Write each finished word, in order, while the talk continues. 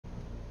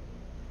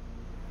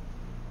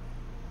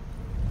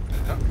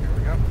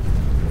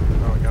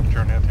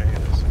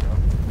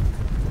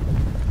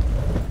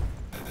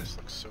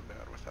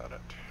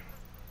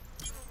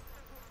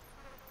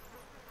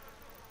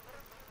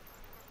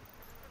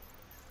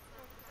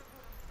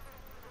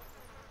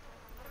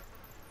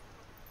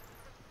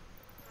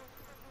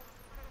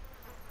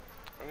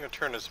gonna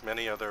turn as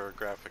many other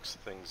graphics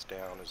things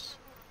down as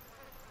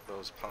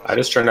those possible. I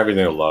just turned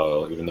everything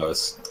low, even though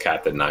it's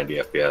capped at 90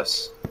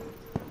 FPS.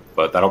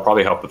 But that'll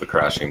probably help with the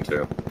crashing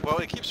too. Well,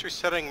 it keeps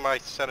resetting my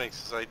settings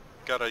because I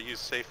gotta use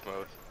safe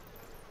mode.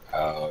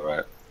 Oh,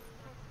 right.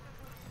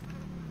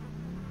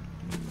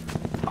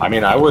 I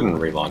mean, I wouldn't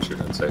relaunch it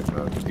in safe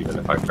mode, even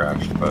if I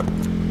crashed, but...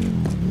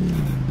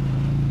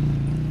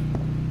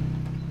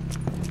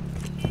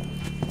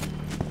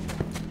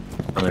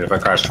 I mean, if I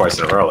crash twice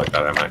in a row like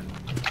that, I might.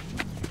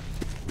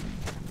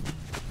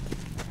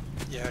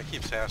 Yeah, it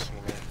keeps asking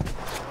me.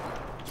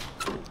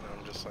 And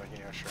I'm just like,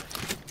 yeah, sure.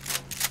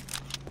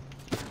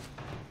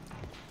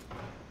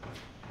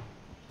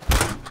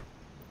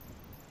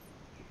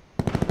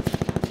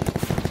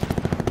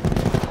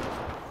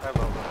 I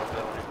love the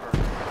mobility part.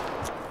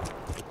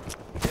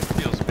 It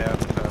feels bad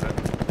without it.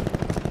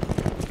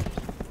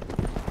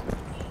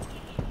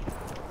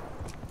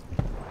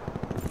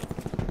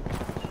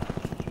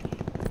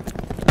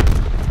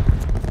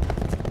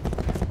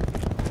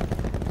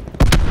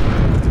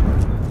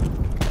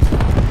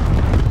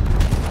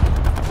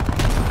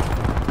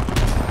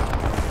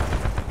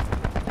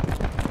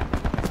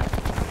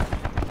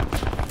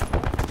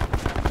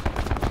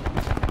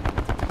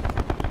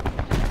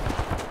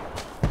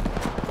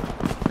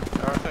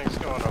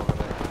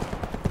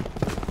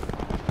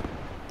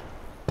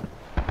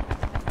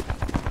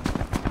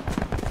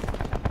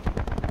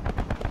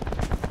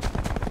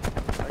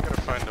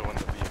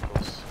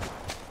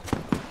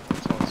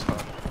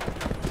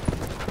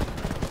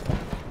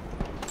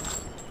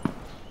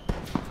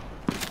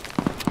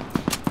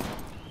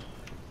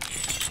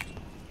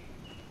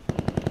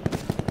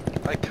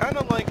 I kind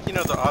of like, you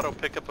know, the auto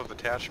pickup of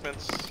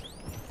attachments,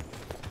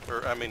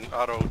 or I mean,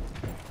 auto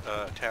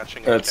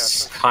attaching.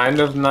 It's kind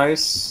of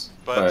nice,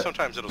 but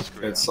sometimes it'll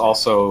screw. It's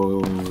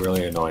also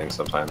really annoying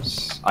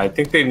sometimes. I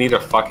think they need a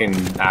fucking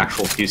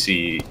actual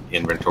PC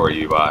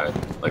inventory UI.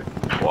 Like,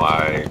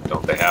 why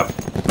don't they have?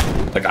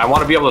 Like, I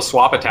want to be able to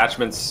swap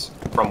attachments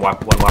from one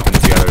weapon to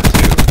the other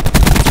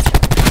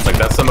too. Like,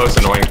 that's the most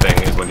annoying thing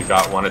is when you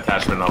got one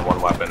attachment on one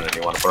weapon and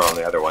you want to put it on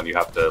the other one, you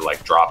have to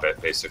like drop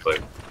it basically.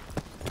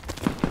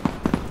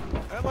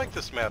 I like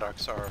this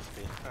Maddox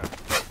RFB.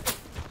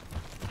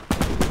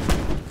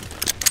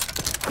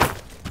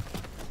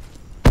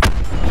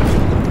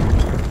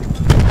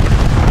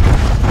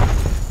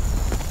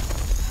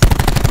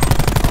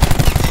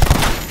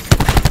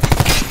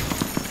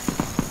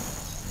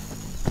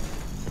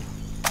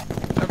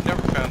 I've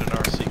never found an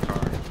RC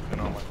car in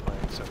all my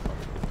playing so far.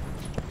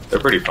 They're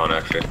pretty fun,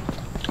 actually.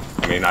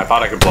 I mean, I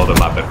thought I could blow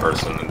them up in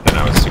person, and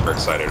I was super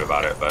excited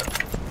about it, but...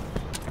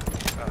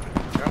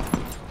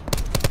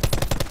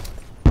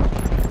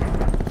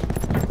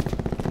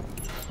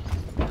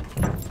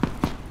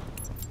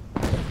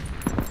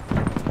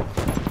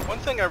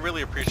 I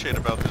really appreciate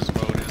about this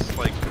mode is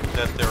like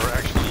that there are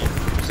actually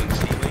roofs and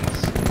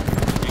ceilings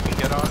you can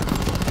get on.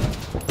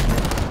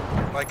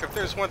 Like if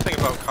there's one thing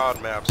about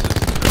COD maps is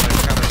they're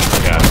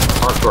kind of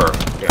hardcore.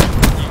 Yeah.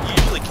 You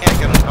usually can't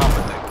get on top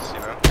of things,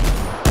 you know.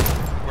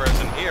 Whereas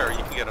in here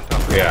you can get on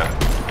top of things.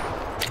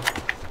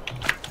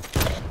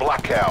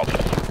 Blackout.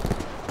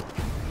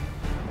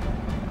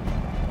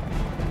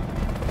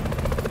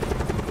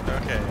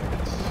 Okay,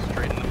 it's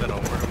straight in the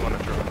middle. Where do we want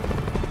to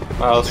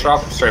drop? Let's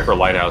drop straight for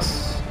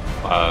Lighthouse.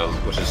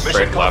 Which is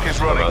straight left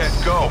of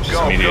us. Go, which is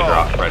immediate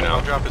drop right now.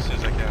 I'll drop as soon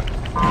as I can.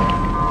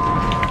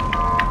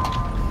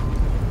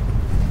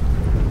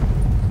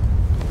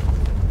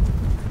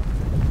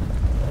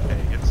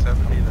 Okay, get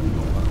 70, then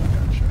go up.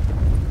 Gotcha.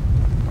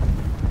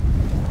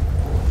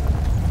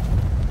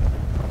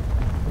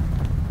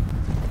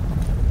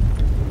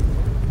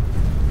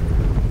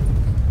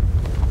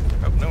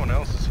 Oh, no one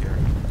else is here.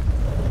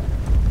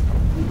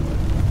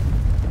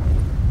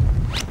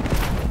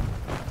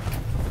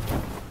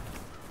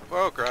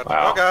 Oh god,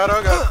 wow. Oh god,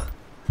 oh god!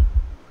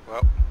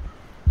 Well,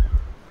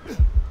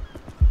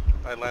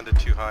 I landed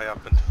too high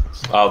up and...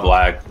 Oh, the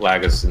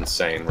lag is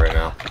insane right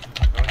now.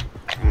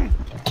 Oh,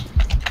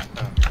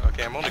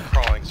 okay, I'm only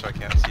crawling so I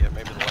can't see it.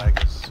 Maybe the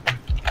lag is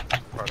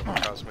part of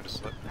what caused me to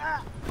slip.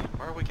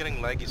 Why are we getting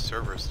laggy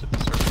servers?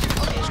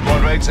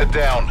 Squad mates are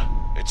down.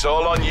 It's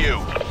all on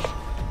you.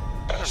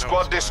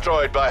 Squad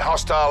destroyed by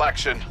hostile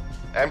action.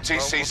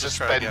 MTC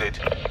suspended.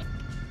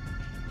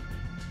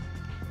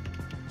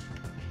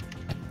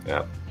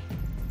 Yeah.